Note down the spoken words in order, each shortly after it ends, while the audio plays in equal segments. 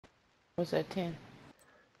What's that 10?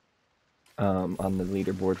 On the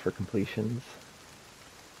leaderboard for completions.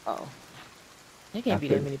 Oh. There can't be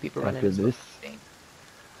that many people running After this this, thing.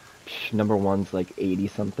 number one's like 80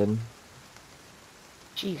 something.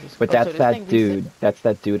 Jesus. But Oh, so that's this thing that reset? dude. That's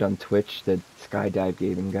that dude on Twitch, the Skydive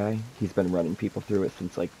Gaming guy. He's been running people through it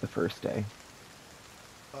since like the first day.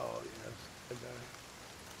 Oh, yes.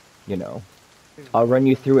 You know. I'll run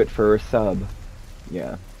you through it for a sub.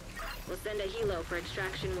 Yeah. We'll send a helo for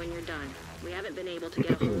extraction when you're done. We haven't been able to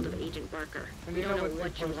get a hold of Agent Barker. We don't know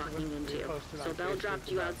what you're walking into. So Bell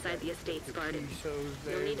dropped you outside the estate's garden.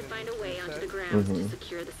 You'll need to find a way onto the grounds to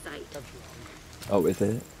secure the site. Oh, is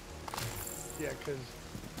it? Yeah, because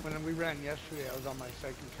when we ran yesterday, I was on my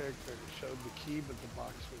second character. It showed the key, but the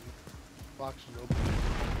box was open.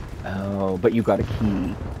 Oh, but you got a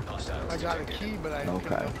key. I got a key, but I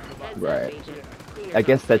couldn't open the box. Right. Yeah. I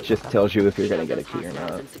guess that just tells you if you're gonna get a key or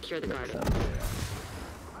not. Makes sense.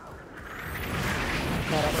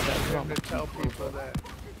 I'm to tell people that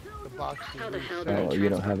the box is Oh, you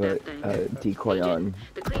don't have a decoy on.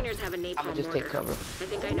 The cleaners have a napalm just take mortar. cover. I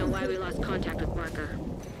think I know why we lost contact with Barker.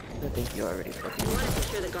 I think you already If you want to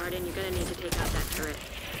secure the garden, you're gonna need to take out that turret.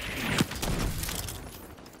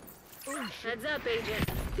 Heads up, Agent.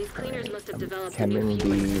 These cleaners must have developed a new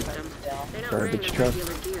fueling system. They're not wearing garbage the truck.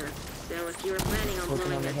 regular gear. So if you were planning on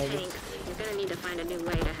blowing their tanks, you're gonna need to find a new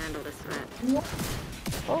way to handle this threat.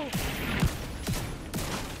 Oh.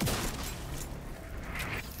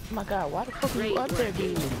 Oh my god, why the fuck are you up there,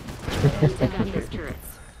 dude? Take out these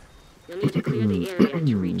turrets. You'll need to clear the area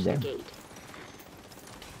to reach the gate.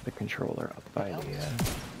 The controller up by the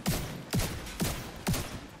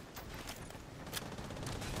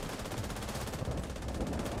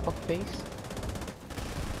Fuck face.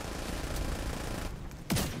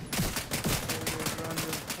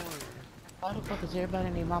 Why the fuck is everybody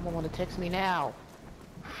and their mama want to text me now?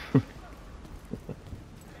 Because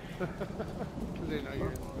they know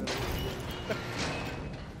you're in the middle.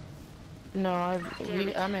 No,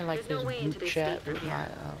 I'm in like this group chat with my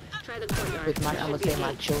I'm gonna say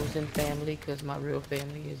my chosen family, because my real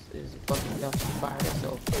family is fucking dumpster fire.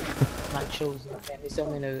 So my chosen family. So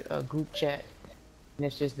I'm in a group chat, and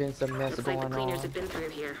it's just been some mess going the cleaners on. have been through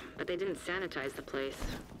here, but they didn't sanitize the place.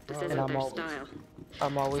 This isn't And their style.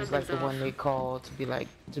 I'm always like the one they call to be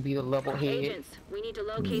the level head. Agents, we need to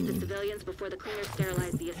locate the civilians before the cleaners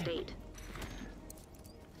sterilize the estate.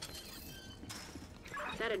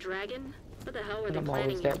 Is that a dragon? What the hell were And they I'm planning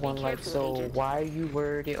always here? that Be one like, careful, so Agent. why are you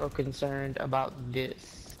worried or concerned about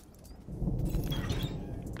this?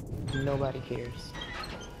 Nobody cares.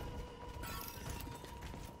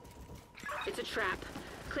 It's a trap.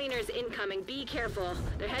 Cleaners incoming. Be careful.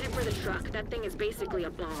 They're headed for the truck. That thing is basically a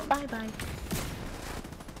bomb. Bye bye.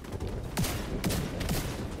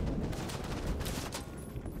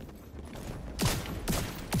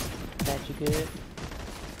 Got you good.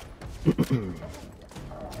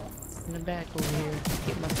 In the back over here.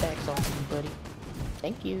 Get my stacks off you, buddy.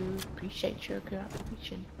 Thank you. Appreciate your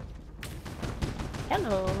cooperation.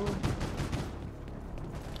 Hello.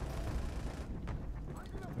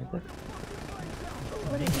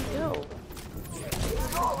 Where did he go?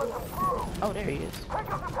 Oh, there he is.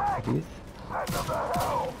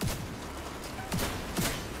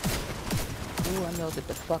 Ooh, I melted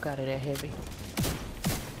the fuck out of that heavy.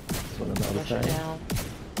 Rush her down.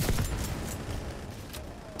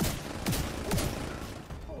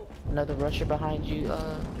 Another rusher behind you,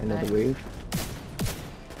 Another Max. wave.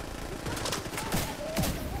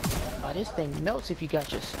 Oh, this thing melts if you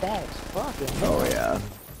got your stacks. Fucking Oh yeah.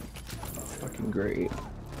 Fucking great.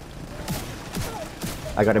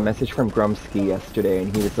 I got a message from Grumsky yesterday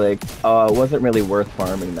and he was like, oh, it wasn't really worth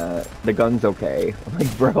farming that. The gun's okay. I'm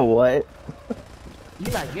like, bro, what?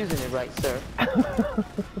 You're not using it right, sir.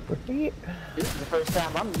 Right? This is the first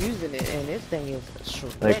time I'm using it, and this thing is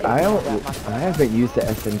shredded. Like, I haven't used the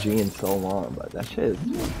SMG in so long, but that shit is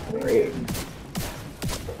great.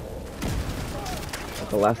 Like,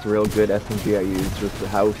 the last real good SMG I used was the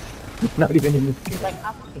house. Not even in this game. Like,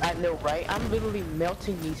 I know, right? I'm literally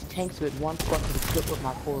melting these tanks with one fucking clip with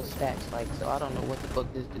my full stacks. Like, so I don't know what the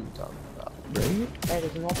fuck this dude talking about. Right? Hey,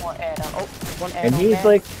 there's one more add-on. Oh, one add-on. And he's back.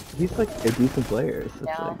 like a decent player. So it's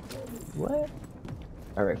Now. like, what?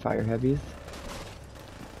 Alright, fire heavies.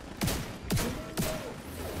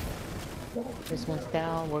 This one's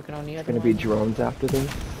down, working on the other Gonna one. be drones after this.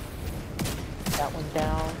 That one's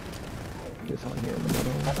down. This one here in the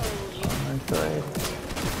middle. On my side.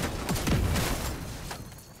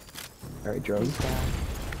 Alright, drones.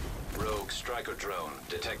 Rogue striker drone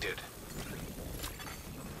detected.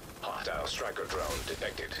 Hostile striker drone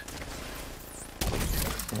detected.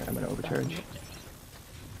 Alright, I'm gonna overcharge.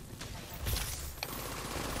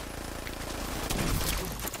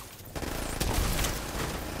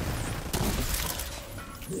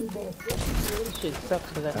 shit sucks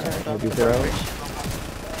because I turned off maybe the throw.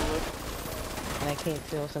 and I can't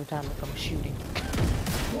tell sometimes if I'm shooting.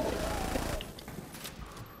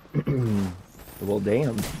 Well,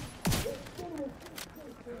 damn.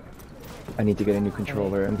 I need to get a new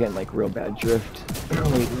controller. I'm getting like real bad drift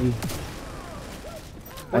lately.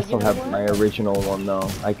 I Well, still you know have what? my original one though.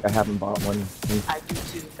 I haven't bought one. I do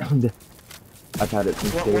too. I've had it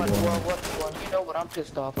since day one. Well, you know what I'm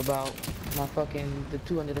pissed off about? My fucking, the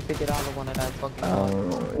 $250 one that I fucking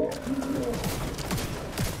bought.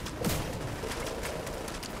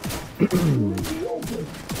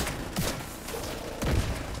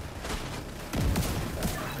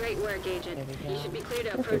 Great work, Agent. You should be clear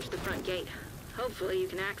to approach the front gate. Hopefully you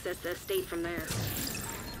can access the estate from there.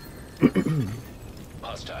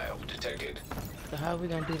 Hostile detected. So how are we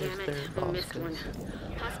gonna do this Damn it, third we boss? missed one.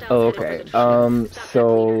 Hostiles Oh, headed okay. for the ship. Stop that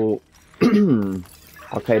So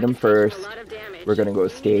I'll kite him first. A lot of damage. We're gonna go You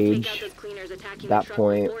need to take out stage. those cleaners attacking That the truck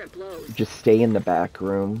point, before it blows. just stay in the back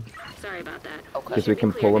room Sorry about that. Okay. because we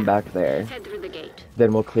can pull him back there. Head through the gate.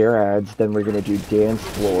 Then we'll clear ads. Then we're gonna do dance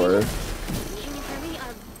floor. Can you hear me?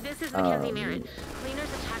 This is Mackenzie Merritt. Cleaners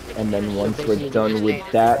attacked the And then container once ship. we're done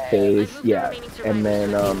with that phase, yeah. And then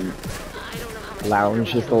I don't know how much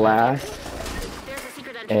lounge is the last. There's a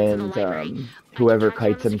secret entrance to the And library. whoever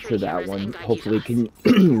kites him to that one hopefully can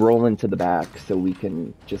roll into the back so we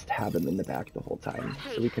can just have him in the back the whole time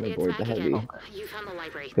so we can avoid the heavy, You found the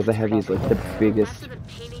library. because the heavy is like the biggest After the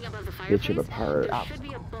painting above the bitch of a fireplace, part. there should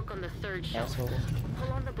be a book on the third shelf. Asshole.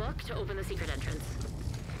 Pull on the book to open the secret entrance.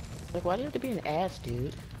 Like, why do you have to be an ass,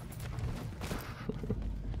 dude?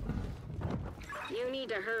 You need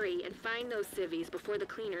to hurry and find those civvies before the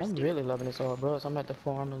cleaners I'm do. really loving this all, bro. So I'm at the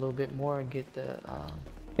farm a little bit more and get the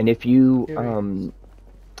And if you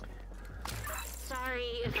Sorry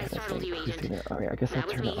if I startled you, Agent. okay, I guess I'll That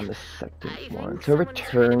was turn it me. on the I second think one. So someone is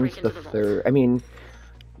trying to break returns into the the vault. third. I mean,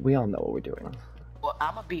 we all know what we're doing. Well,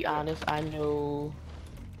 I'm gonna be honest. I know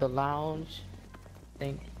the lounge, I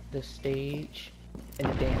think the stage,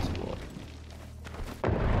 and the dance floor.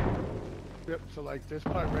 Yep, so like this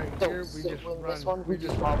part right So- here, we so just when run, this one, we we just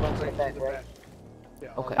just run run to the right back, to the right? back. Yeah.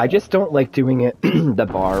 Okay. I just don't like doing it the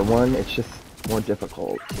bar one. It's just more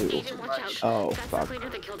difficult to. Agent, watch out. Oh, That's fuck. the cleaner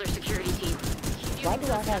that killed our security team. He's Why using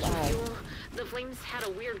do I have special eyes? fuel. The flames had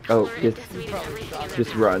a weird Oh, color and just- decimated everything in their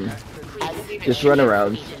Just path. run. Please, Just be run careful,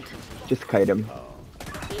 around. Agent. Just kite him.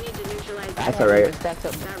 You need to neutralize That's that. alright. Stacked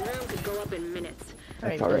up. That room could go up in minutes.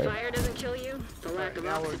 That's If the alright. fire doesn't kill you, the lack of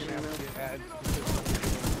Now we're oxygen gonna have will. to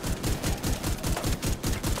add.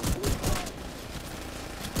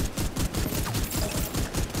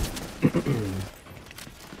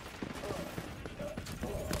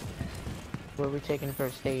 Where we taking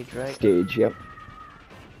first stage, right? Stage, yep.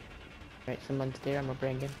 Right, someone's there. I'm gonna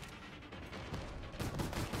bring him.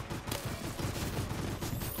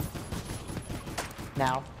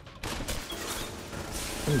 Now.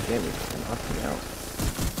 Oh, damn, he's fucking knocking me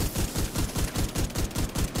out.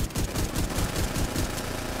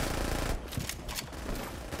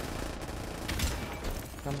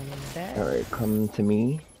 Coming in the back. Alright, come to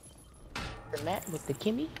me. The mat with the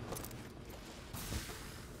Kimmy.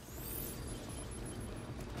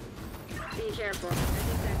 Be careful. I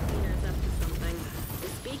think that cleaner's up to something. The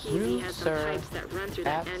speakeasy Rude, has some sir. pipes that run through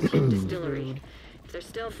that Absolutely antique distillery. rude. If they're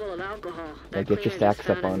still full of alcohol, that Like, get your cleaner stacks just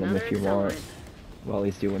up found on him another if you want. accelerant. While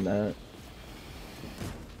he's doing that.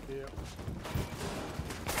 Yeah.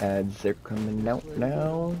 Ads are coming out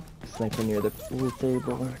now. Sniper near the pool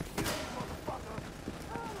table.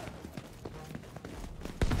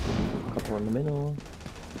 Couple in the middle.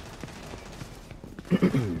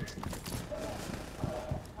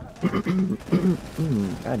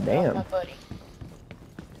 God damn. My buddy.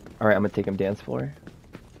 Alright, I'm gonna take him dance floor.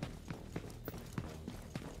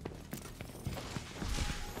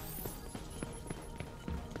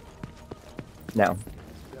 Now.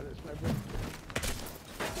 Yeah, that's my brain.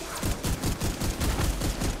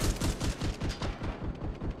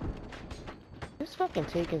 It's fucking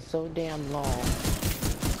taking so damn long.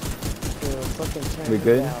 To fucking turn We the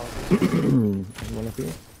good? valve. One up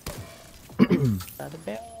here. Out of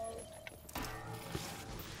bed.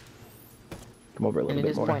 Come over a And little at bit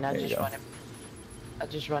this more. point, There you go. I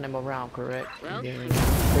just run him around, correct? Well, And then bring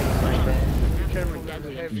him right back. Be careful, there's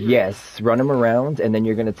a heavy. Yes, run him around, and then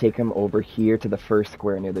you're gonna take him over here to the first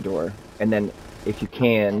square near the door. And then, if you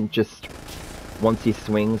can, just once he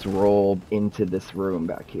swings, roll into this room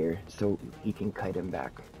back here, so he can kite him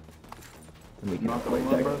back. And we can Not gonna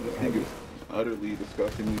avoid lie, that bro, this heavy. nigga's utterly,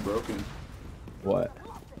 disgustingly broken. What?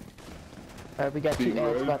 Alright, we got two Seeing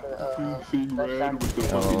ads red, by the, seeing left red side. with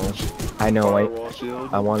the Oh, fucking I know. firewall shield.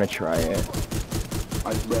 I want to try it.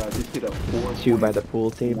 I just hit a 4. 2 by the pool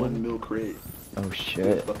table. 1 mil crit. Oh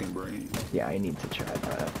shit. Fucking brain. Yeah, I need to try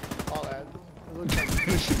that. I'll add. It looks like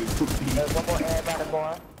There's one more air by the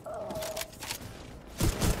bar.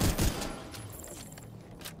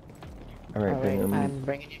 Alright, Boom. I'm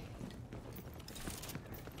bringing you.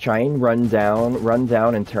 Try and run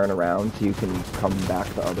down and turn around so you can come back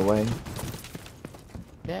the other way.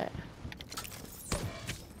 Yeah.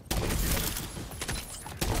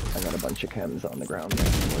 I got a bunch of chems on the ground there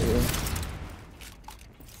for you.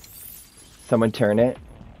 Someone turn it.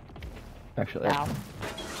 Actually. Ow.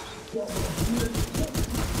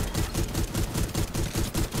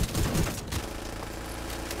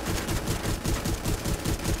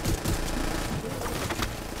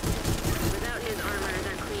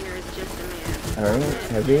 Alright,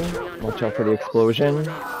 heavy. Watch out for the explosion.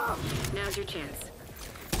 Now's your chance.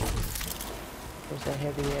 Where's that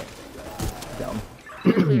heavy at? Down.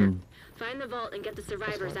 You're clear. Find the vault and get the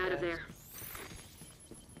survivors out of there.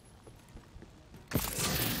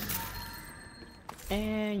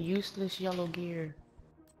 And useless yellow gear.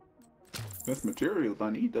 That's materials. I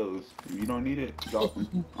need those. If you don't need it, drop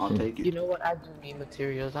them. I'll take it. You know what? I do need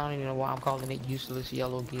materials. I don't even know why I'm calling it useless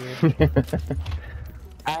yellow gear.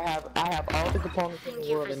 I have all the components in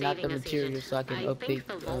the world and not the materials, so I can update,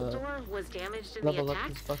 level up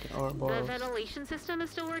these fucking ore bars. The ventilation system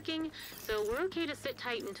is still working, so we're okay to sit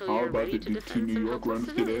tight until I'm you're about ready to to do defend 2 some New York helpless runs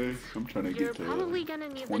today. civilians. I'm trying to You're get to probably gonna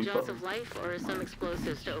need the 25. jaws of life or some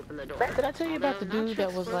explosives to open the door. Did I tell you about the Although dude not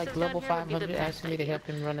that was like explosives level down here would be 500 the best asking me to idea. help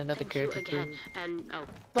him run another Thank you character again, too? and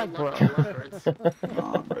Like, good luck bro. with your lovebirds.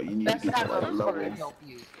 Nah, bro, you need That's to get not to that what I'm trying to level. help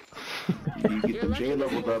you. You need to get them J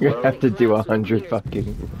levels up, You bro. have to do 100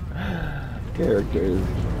 fucking characters.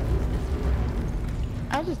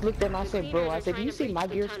 I just looked at him, I said, bro, I said, do you see my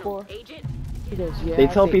gear score? He goes, yeah. They I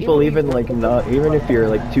tell said, people "It even really like not, even if you're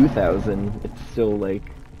like 2,000, it's still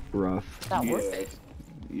like rough. not Yeah, worth it.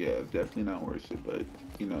 yeah, it's definitely not worth it, but,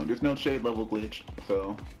 you know, there's no shade level glitch,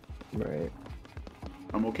 so Right.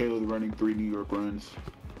 I'm okay with running 3 New York runs.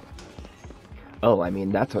 Oh, I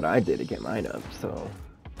mean, that's what I did to get mine up, so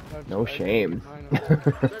that's no what I did. shame. I know.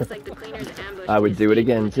 Looks like the cleaners ambushed I would the do it escape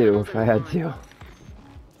again with too tunnels if and I had beyond.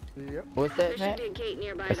 to. Yep. What's There that, should Matt? be a gate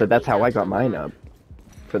nearby I that said that's leads how out I to got the mine lawn. up,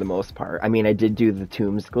 for the most part. I mean, I did do the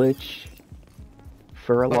tombs glitch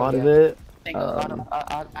for a lot of yeah. it. I think a lot of,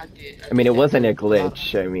 I did. I mean, it did wasn't a that too. lot of-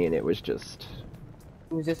 glitch. I mean, it was just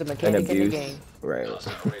It was just a an mechanic in the abuse. game. Right.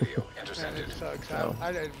 Hostile radio Man, intercepted. it sucks. So.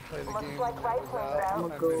 I didn't play the game when it was out. I'ma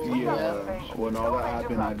I've go- been- Yeah, when all that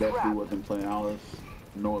happened, I definitely wasn't playing Alice,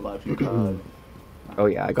 nor Life in COD. Oh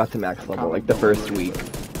yeah, I got to max level like the first week.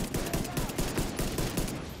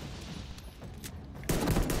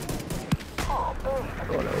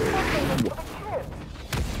 Oh no.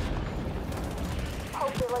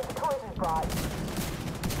 Hope they like the toys we brought.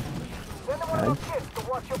 Send them one of those kids to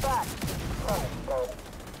watch your back.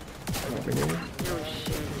 Over here. No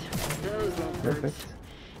shit. Those lovebirds. Perfect.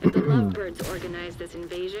 If the lovebirds organized this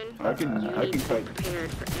invasion, I can you need to be type prepared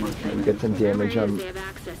for much anything. Get some damage Whoever it on. is, they have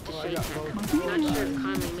access to Shade Tech. Not sure if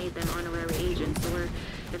Conley made them honorary agents or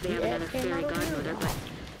if they have another fairy godmother, but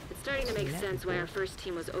it's starting to make sense why our first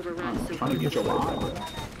team was overrun so Trying to get your quickly. line.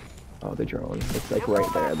 Oh, the drone. It's like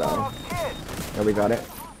right there though. Oh, we got it.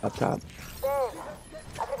 Up top. Dave,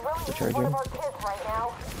 I could really use Charging. one of our kids right now.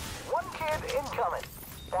 One kid incoming.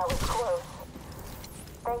 That was close.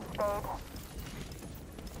 Thanks, babe.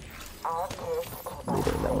 Our kids.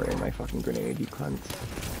 Later, then we're in my fucking grenade, you cunts.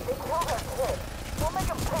 They killed our kid. We'll make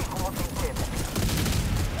them pay for what they did.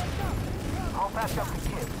 I'll back up the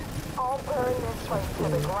kids. I'll burn this place to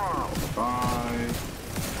the ground. Bye.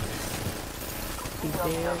 He's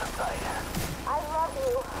dead. I love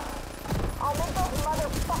you. I'll make those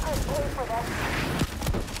motherfuckers pay for this.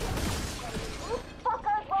 You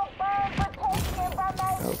fuckers will burn for taking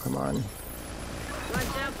information. Oh, come on.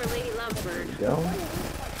 Watch out for Lady Lovebird. Go.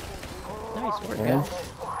 Nice work, And guys.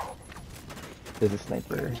 there's a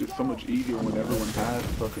sniper. It's just so much easier when everyone has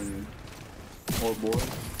fucking old boys.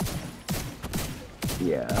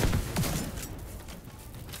 Yeah. There's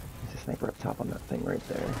a sniper up top on that thing right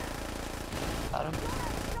there. Got him.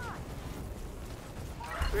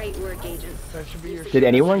 Great work, agents. That should be your Did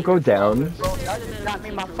anyone go down? Bro, y'all just got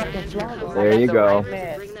me my fucking drone. There you go.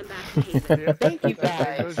 Bring them back to Haven. Thank you Those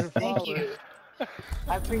guys. are Thank flawless. you.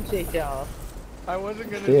 I appreciate y'all. I wasn't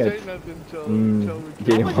gonna Yeah. say nothing until Mm, we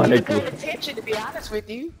didn't I wasn't wanna even paying go. attention, to be honest with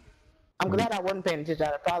you. I'm glad I wasn't paying attention.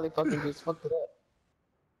 I probably fucking just fucked it up.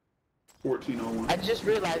 1401. I just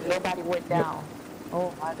realized nobody went down.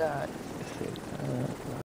 Oh my god. Let's see.